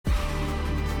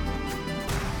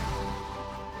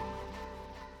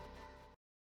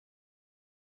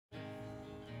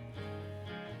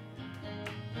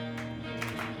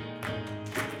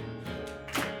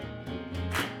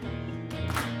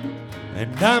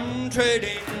And I'm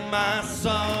trading my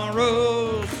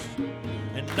sorrows,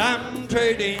 and I'm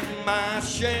trading my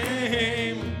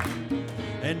shame,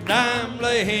 and I'm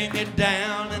laying it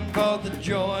down and for the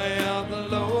joy of the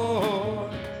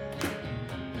Lord.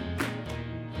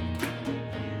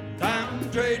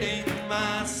 I'm trading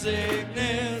my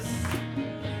sickness,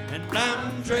 and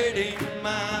I'm trading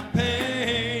my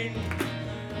pain.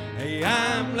 Hey,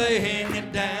 I'm laying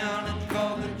it down and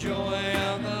for the joy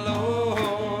of the Lord.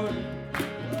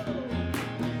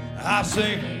 I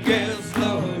sing, yes,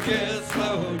 Lord, yes,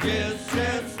 Lord, yes,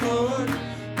 yes, Lord.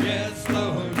 Yes,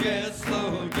 Lord, yes,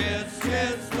 Lord, yes,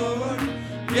 yes, Lord.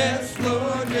 Yes,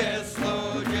 Lord, yes,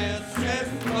 Lord, yes, yes,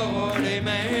 Lord,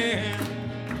 amen.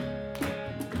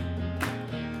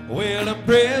 Well, I'm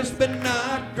pressed but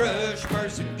not crushed,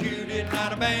 persecuted,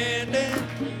 not abandoned.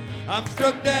 I'm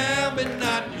struck down but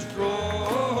not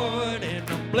destroyed, and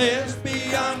I'm blessed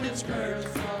beyond its curse.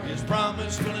 His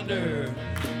promise will endure.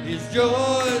 His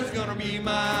joy is gonna be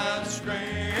my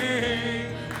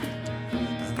strength.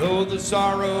 Though the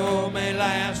sorrow may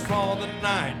last for the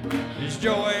night, His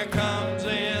joy comes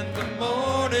in the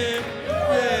morning.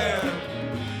 Yeah.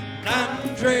 And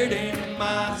I'm trading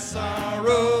my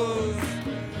sorrows,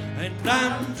 and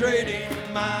I'm trading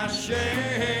my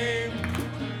shame,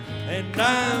 and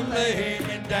I'm laying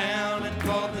it down and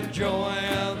for the joy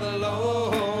of the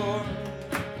Lord.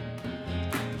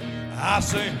 I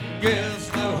sing, yes,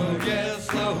 Lord,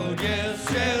 yes, Lord, yes,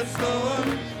 yes,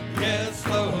 Lord. Yes,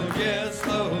 Lord, yes,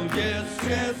 Lord, yes,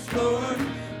 yes, Lord.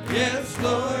 Yes,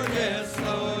 Lord, yes,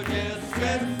 Lord, yes,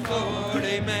 yes, Lord,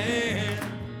 amen.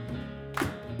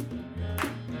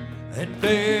 And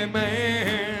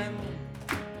amen.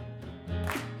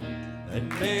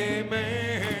 And amen.